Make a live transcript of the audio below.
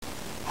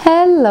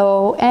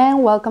Hello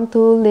and welcome to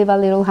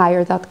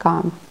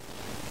livealittlehigher.com.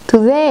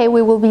 Today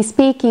we will be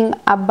speaking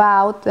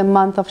about the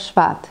month of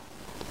Shvat.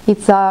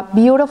 It's a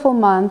beautiful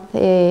month.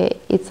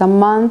 It's a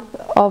month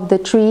of the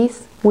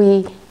trees.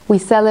 We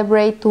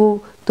celebrate to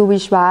be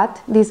Shvat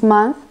this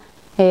month,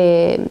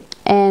 and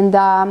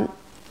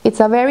it's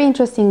a very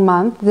interesting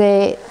month.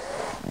 The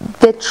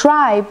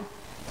tribe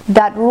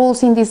that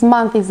rules in this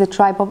month is the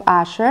tribe of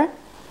Asher.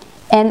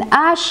 And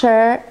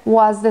Asher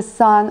was the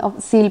son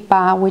of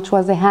Zilpah, which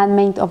was the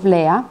handmaid of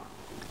Leah.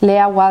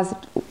 Leah was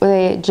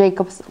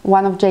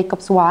one of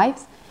Jacob's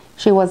wives.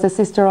 She was the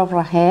sister of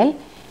Rachel.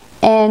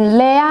 And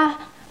Leah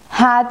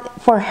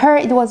for her,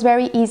 it was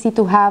very easy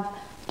to have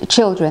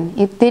children.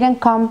 It didn't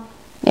come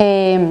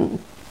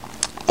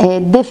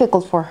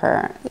difficult for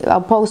her,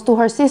 opposed to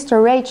her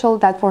sister Rachel,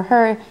 that for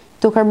her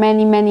took her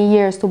many, many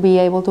years to be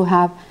able to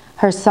have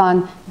her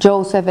son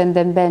Joseph and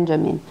then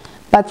Benjamin.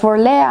 But for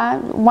Leah,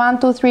 1,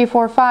 2, 3,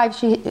 4, 5,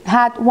 she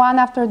had one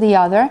after the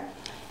other.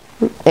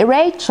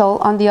 Rachel,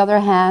 on the other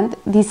hand,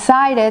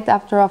 decided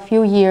after a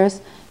few years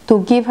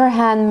to give her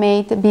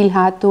handmaid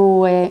Bilhah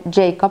to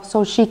Jacob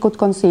so she could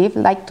conceive.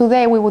 Like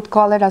today we would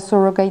call it a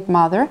surrogate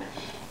mother.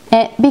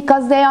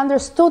 Because they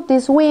understood,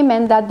 these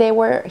women, that they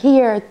were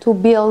here to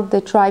build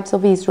the tribes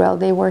of Israel.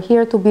 They were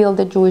here to build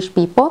the Jewish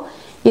people.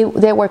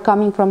 They were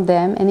coming from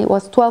them, and it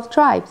was 12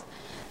 tribes.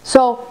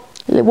 So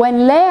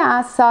when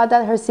Leah saw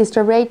that her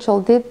sister Rachel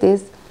did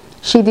this,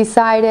 she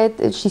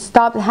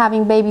stopped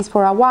having babies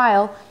for a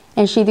while,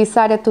 and she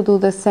decided to do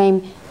the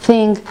same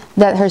thing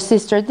that her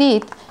sister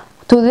did.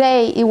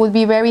 Today, it would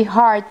be very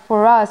hard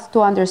for us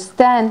to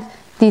understand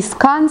this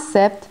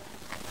concept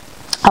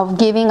of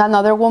giving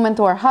another woman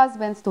to our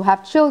husbands to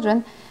have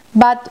children,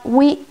 but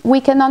we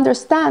can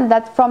understand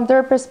that from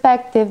their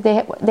perspective,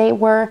 they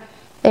were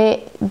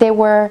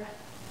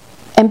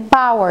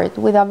empowered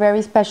with a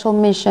very special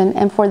mission,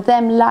 and for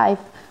them life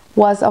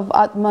was of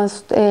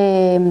utmost,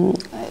 it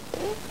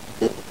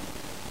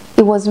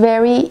was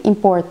very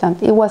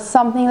important. It was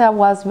something that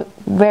was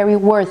very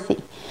worthy.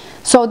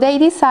 So they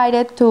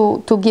decided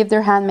to give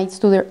their handmaids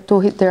to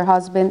their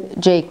husband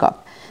Jacob.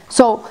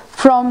 So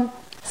from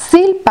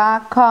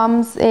Zilpah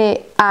comes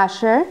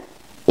Asher.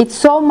 It's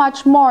so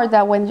much more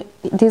that when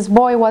this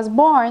boy was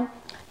born,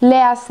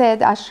 Leah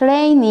said,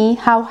 "Ashreini,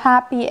 how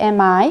happy am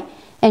I?"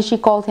 And she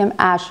called him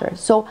Asher.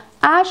 So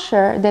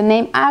Asher, the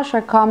name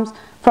Asher, comes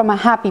from a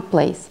happy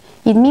place.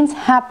 It means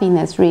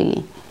happiness,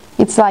 really.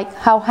 It's like,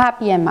 how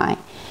happy am I?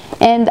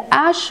 And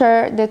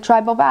Asher, the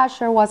tribe of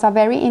Asher, was a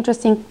very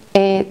interesting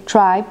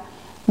tribe.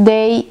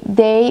 They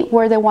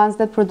were the ones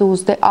that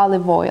produced the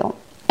olive oil.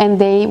 And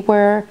they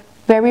were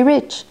very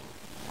rich.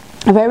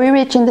 Very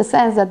rich in the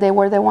sense that they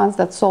were the ones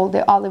that sold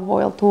the olive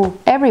oil to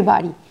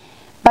everybody.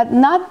 But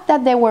not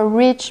that they were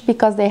rich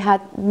because they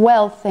had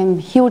wealth and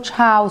huge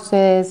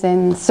houses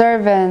and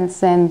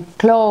servants and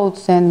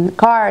clothes and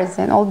cars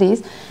and all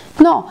this.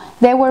 No,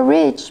 they were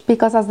rich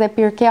because, as the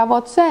Pirkei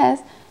Avot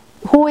says,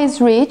 who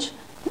is rich?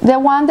 The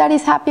one that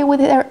is happy with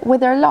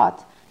their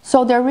lot.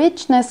 So their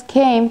richness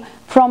came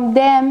from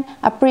them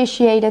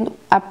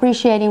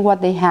appreciating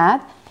what they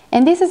had.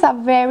 And this is a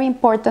very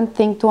important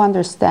thing to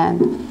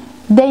understand.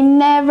 They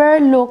never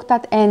looked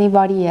at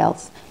anybody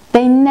else.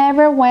 They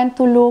never went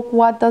to look,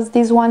 what does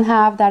this one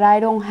have that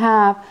I don't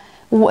have?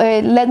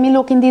 Let me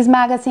look in this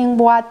magazine,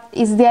 what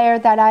is there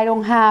that I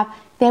don't have?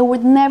 They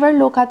would never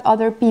look at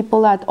other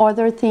people, at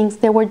other things.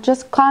 They were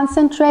just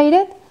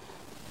concentrated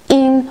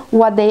in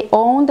what they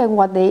owned and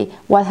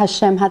what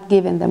Hashem had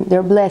given them,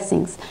 their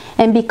blessings.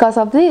 And because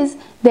of this,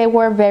 they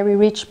were very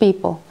rich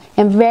people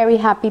and very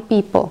happy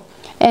people.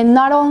 And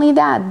not only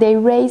that, they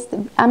raised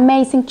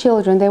amazing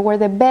children. They were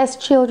the best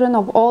children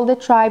of all the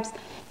tribes.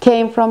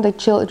 Came from the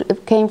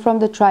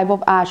tribe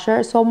of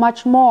Asher, so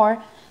much more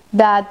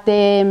that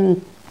the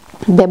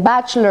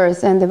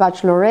bachelors and the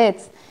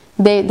bachelorettes,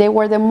 they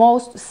were the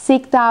most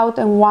sought out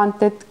and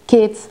wanted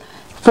kids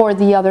for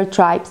the other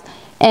tribes.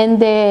 And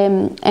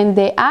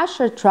the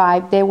Asher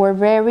tribe, they were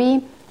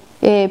very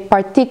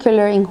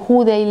particular in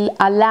who they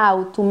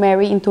allowed to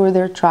marry into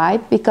their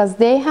tribe, because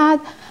they had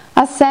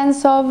a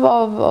sense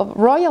of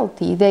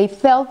royalty. They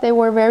felt they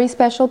were very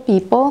special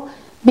people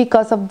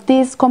because of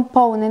this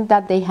component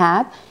that they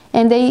had,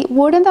 and they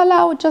wouldn't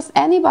allow just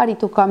anybody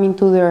to come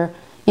into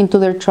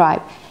their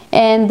tribe.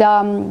 And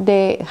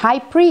the high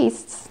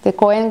priests, the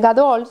Kohen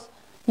Gadols,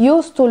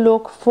 used to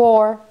look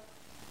for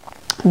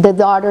the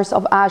daughters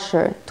of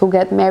Asher to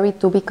get married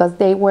to, because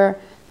they were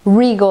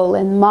regal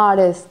and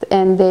modest,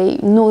 and they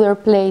knew their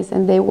place,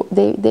 and they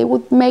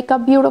would make a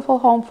beautiful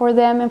home for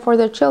them and for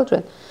their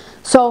children.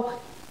 So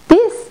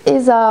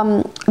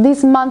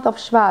this month of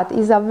Shvat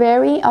is a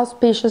very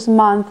auspicious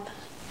month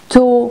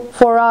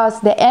for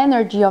us, the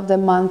energy of the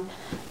month,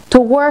 to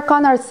work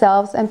on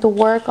ourselves and to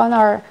work on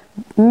our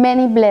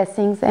many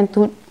blessings, and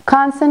to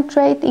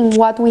concentrate in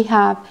what we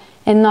have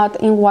and not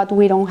in what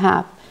we don't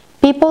have.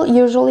 People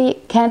usually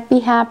can't be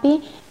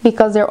happy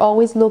because they're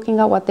always looking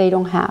at what they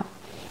don't have.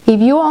 If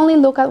you only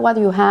look at what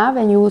you have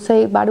and you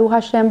say, Baruch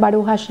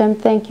Hashem,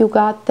 thank you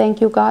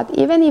God,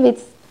 even if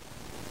it's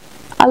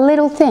a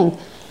little thing,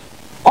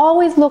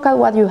 Always look at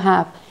what you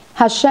have.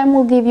 Hashem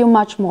will give you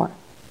much more.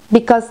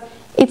 Because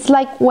it's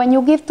like when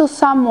you give to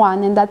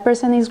someone and that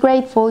person is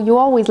grateful, you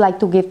always like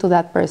to give to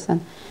that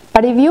person.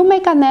 But if you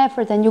make an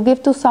effort and you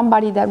give to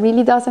somebody that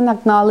really doesn't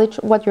acknowledge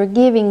what you're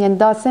giving and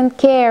doesn't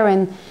care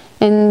and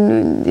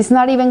is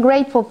not even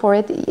grateful for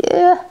it,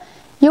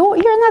 you're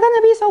not going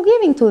to be so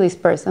giving to this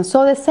person.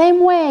 So the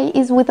same way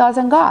is with us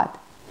and God.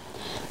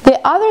 The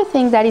other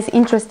thing that is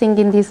interesting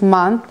in this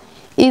month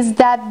is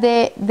that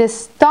the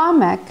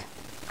stomach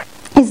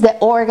is the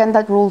organ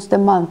that rules the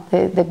month,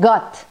 the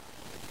gut,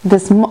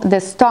 the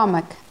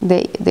stomach,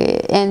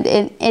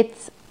 and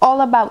it's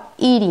all about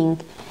eating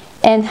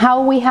and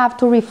how we have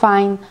to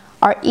refine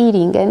our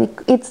eating. And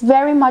it's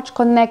very much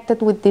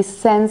connected with this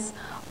sense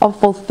of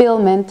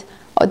fulfillment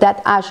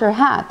that Asher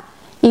had.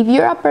 If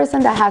you're a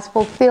person that has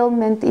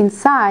fulfillment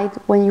inside,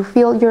 when you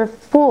feel you're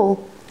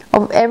full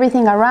of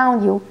everything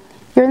around you,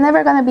 you're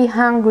never going to be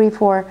hungry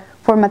for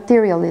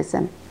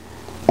materialism.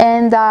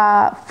 And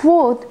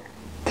food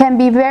can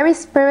be very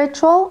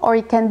spiritual or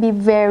it can be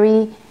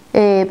very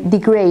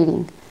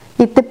degrading.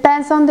 It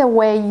depends on the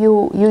way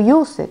you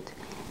use it.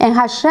 And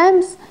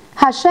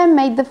Hashem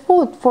made the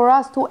food for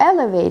us to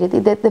elevate it.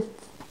 The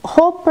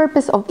whole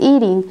purpose of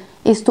eating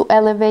is to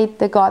elevate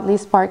the godly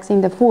sparks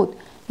in the food.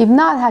 If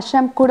not,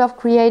 Hashem could have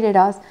created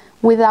us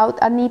without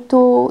a need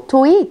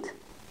to eat.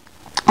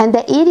 And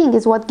the eating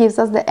is what gives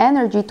us the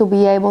energy to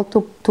be able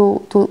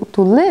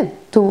to live,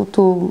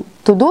 to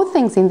do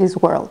things in this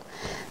world.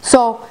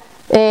 So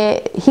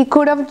He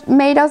could have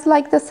made us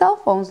like the cell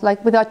phones,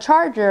 like with a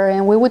charger,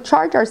 and we would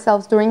charge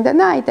ourselves during the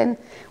night, and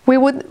we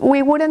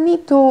wouldn't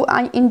need to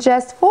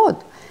ingest food.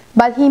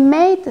 But He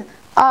made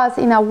us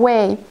in a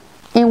way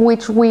in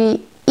which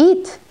we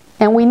eat,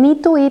 and we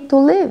need to eat to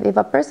live. If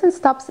a person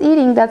stops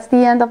eating, that's the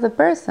end of the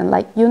person.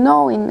 Like, you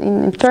know,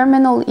 in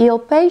terminal ill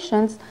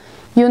patients,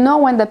 you know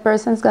when the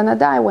person's gonna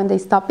die, when they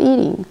stop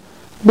eating.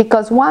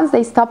 Because once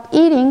they stop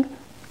eating,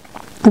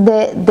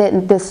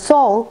 the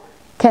soul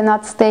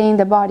cannot stay in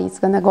the body, it's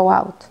gonna go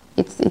out.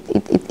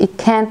 It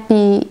can't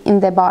be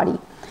in the body.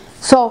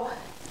 So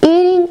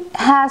eating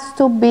has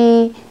to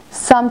be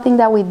something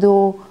that we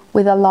do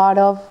with a lot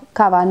of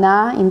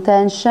kavanah,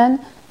 intention,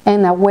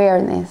 and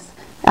awareness.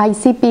 I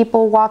see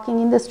people walking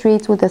in the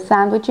streets with a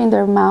sandwich in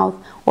their mouth,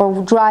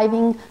 or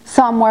driving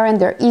somewhere and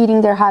they're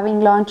eating, they're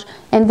having lunch,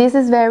 and this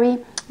is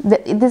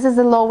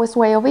the lowest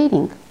way of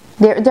eating.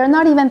 They're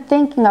not even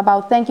thinking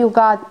about thank you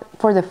God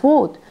for the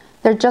food.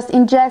 They're just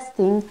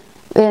ingesting,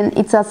 and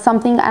it's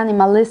something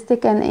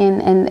animalistic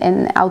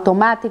and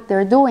automatic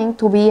they're doing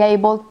to be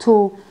able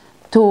to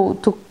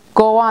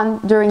go on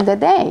during the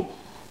day.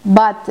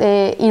 But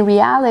in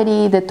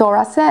reality, the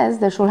Torah says,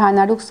 the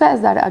Shulchan Aruch says,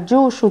 that a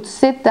Jew should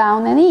sit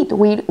down and eat.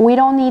 We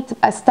don't eat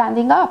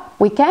standing up.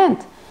 We can't.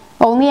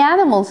 Only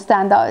animals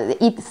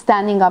eat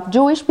standing up.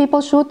 Jewish people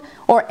should,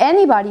 or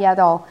anybody at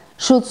all,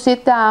 should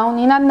sit down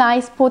in a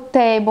nice put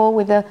table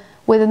with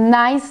a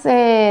nice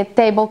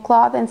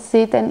tablecloth and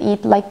sit and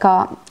eat like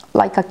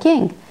a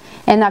king,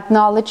 and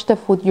acknowledge the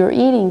food you're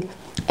eating,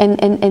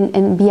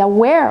 and be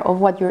aware of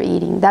what you're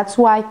eating. That's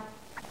why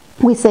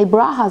we say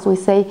brachas, we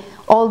say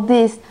all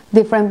these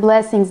different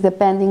blessings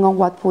depending on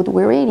what food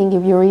we're eating.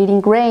 If you're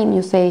eating grain,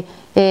 you say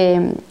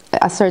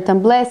a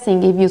certain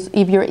blessing.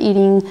 If you're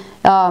eating,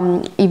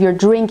 if you're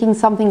drinking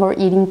something or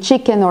eating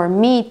chicken or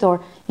meat,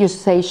 or you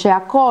say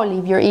she'akol.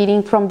 If you're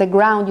eating from the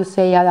ground, you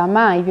say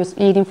adama. If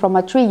you're eating from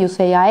a tree, you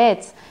say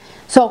ha'etz.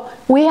 So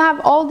we have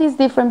all these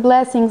different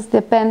blessings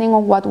depending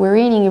on what we're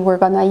eating. If we're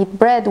going to eat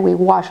bread, we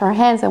wash our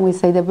hands and we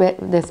say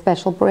the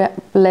special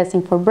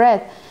blessing for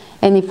bread.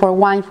 And if for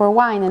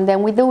wine, and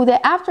then we do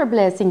the after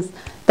blessings,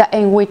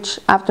 in which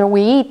after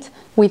we eat,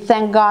 we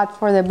thank God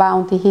for the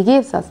bounty He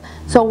gives us.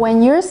 So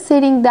when you're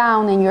sitting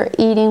down and you're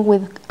eating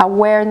with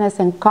awareness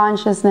and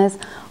consciousness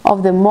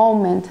of the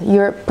moment,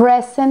 you're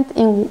present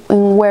in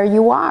where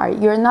you are.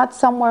 You're not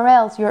somewhere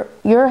else.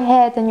 Your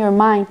head and your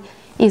mind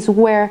is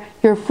where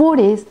your food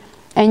is,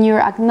 and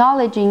you're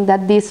acknowledging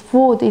that this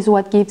food is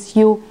what gives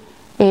you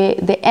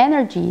the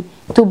energy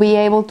to be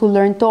able to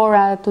learn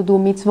Torah, to do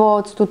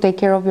mitzvot, to take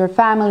care of your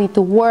family,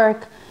 to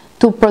work,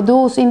 to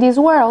produce in this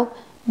world,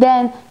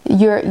 then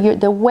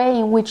the way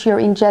in which you're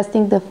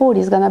ingesting the food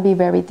is going to be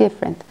very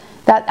different.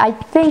 That I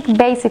think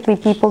basically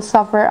people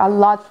suffer a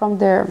lot from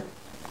their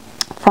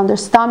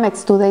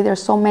stomachs today.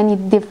 There's so many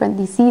different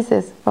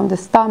diseases from the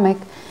stomach,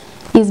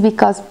 is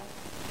because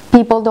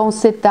people don't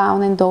sit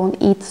down and don't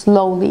eat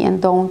slowly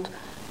and don't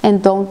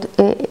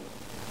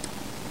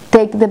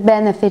take the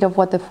benefit of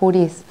what the food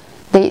is.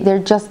 They're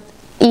just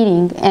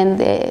eating,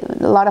 and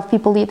a lot of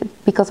people eat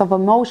because of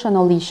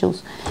emotional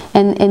issues,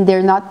 and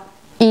they're not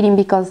eating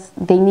because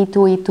they need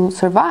to eat to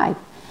survive.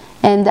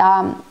 And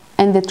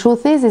the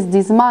truth is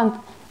this month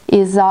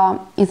is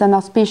an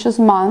auspicious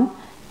month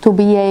to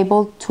be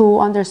able to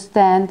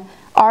understand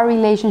our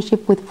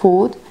relationship with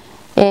food.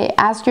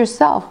 Ask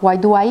yourself, why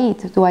do I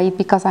eat? Do I eat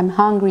because I'm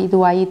hungry?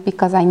 Do I eat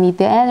because I need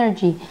the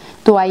energy?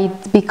 Do I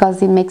eat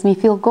because it makes me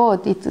feel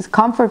good? It's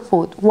comfort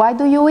food. Why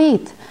do you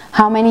eat?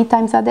 How many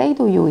times a day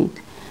do you eat?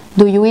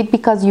 Do you eat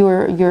because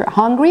you're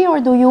hungry, or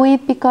do you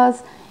eat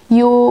because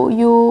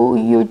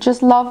you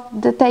just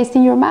love the taste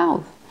in your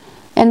mouth?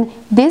 And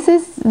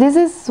it's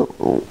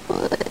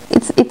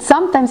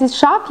sometimes it's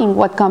shocking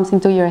what comes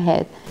into your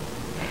head.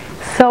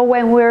 So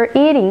when we're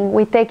eating,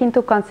 we take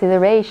into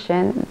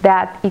consideration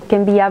that it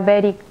can be a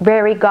very,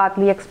 very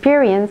godly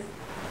experience,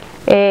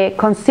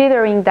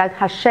 considering that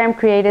Hashem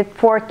created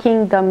 4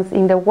 kingdoms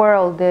in the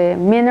world: the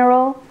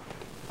mineral,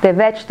 the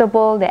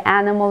vegetable, the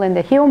animal, and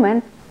the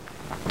human,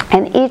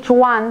 and each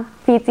one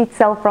feeds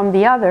itself from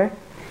the other.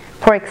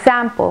 For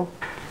example,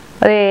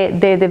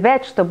 the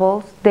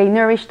vegetables, they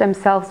nourish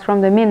themselves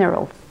from the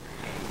minerals,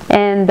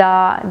 and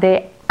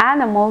the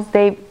animals,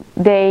 they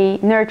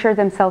nurture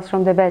themselves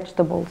from the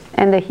vegetables,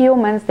 and the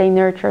humans, they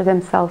nurture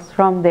themselves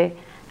from the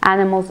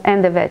animals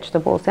and the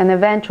vegetables. And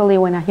eventually,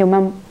 when a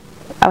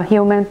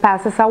human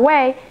passes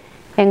away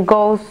and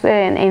goes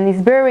and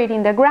is buried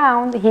in the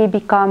ground, he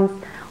becomes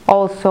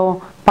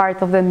also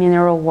part of the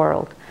mineral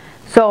world.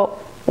 So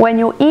when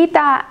you eat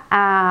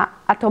a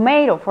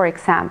tomato, for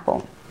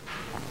example,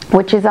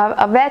 which is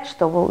a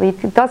vegetable,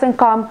 it doesn't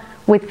come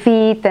with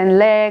feet and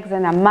legs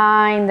and a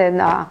mind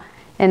and a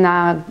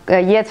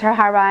Yetzer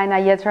Hara and a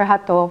Yetzer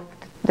Hatov.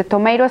 The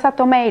tomato is a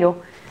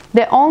tomato.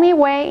 The only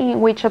way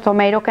in which a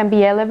tomato can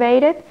be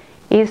elevated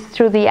is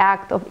through the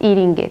act of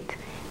eating it,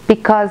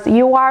 because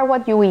you are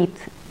what you eat.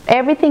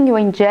 Everything you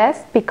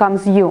ingest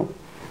becomes you.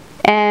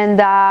 And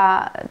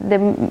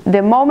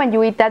the moment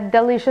you eat that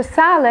delicious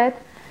salad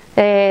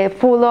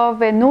full of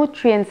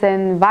nutrients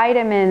and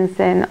vitamins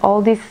and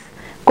all these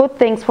good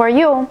things for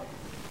you,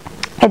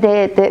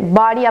 the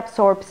body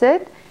absorbs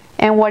it,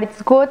 and what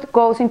is good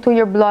goes into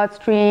your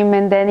bloodstream,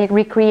 and then it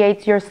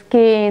recreates your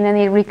skin, and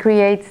it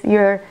recreates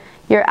your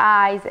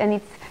eyes, and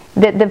it's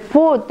the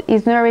food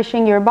is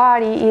nourishing your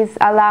body, is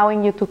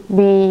allowing you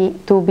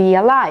to be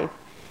alive,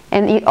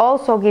 and it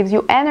also gives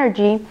you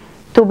energy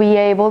to be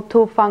able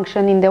to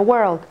function in the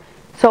world.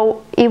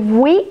 So if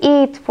we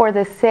eat for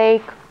the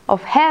sake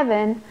of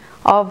heaven,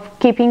 of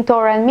keeping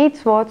Torah and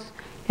mitzvot,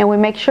 and we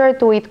make sure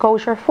to eat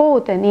kosher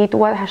food and eat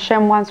what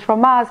Hashem wants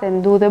from us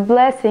and do the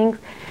blessings,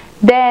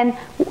 then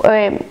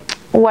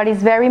what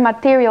is very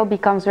material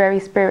becomes very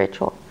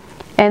spiritual.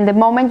 And the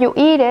moment you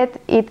eat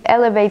it, it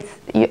elevates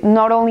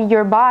not only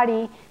your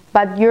body,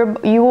 but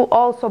you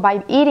also,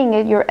 by eating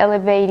it, you're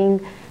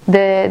elevating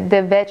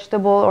the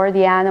vegetable or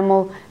the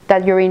animal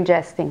that you're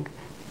ingesting.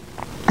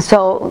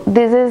 So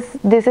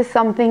this is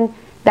something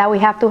that we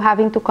have to have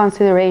into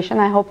consideration.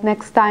 I hope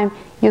next time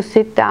you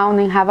sit down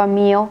and have a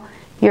meal,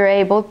 you're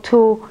able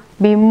to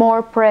be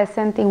more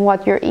present in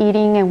what you're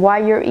eating and why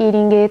you're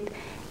eating it,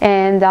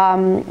 and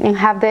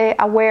have the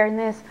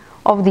awareness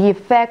of the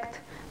effect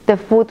the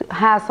food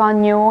has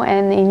on you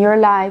and in your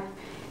life,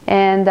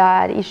 and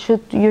that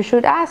you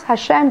should ask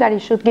Hashem that He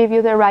should give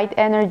you the right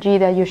energy,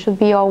 that you should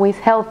be always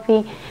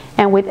healthy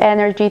and with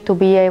energy to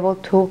be able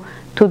to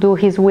do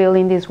His will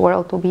in this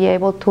world, to be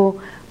able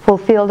to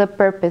fulfill the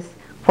purpose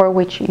for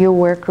which you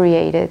were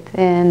created,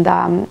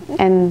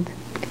 and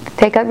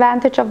take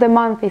advantage of the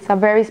month. It's a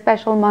very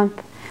special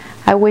month.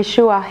 I wish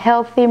you a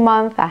healthy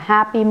month, a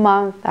happy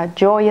month, a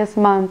joyous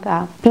month,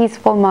 a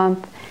peaceful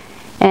month,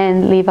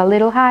 and live a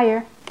little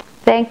higher.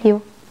 Thank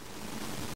you.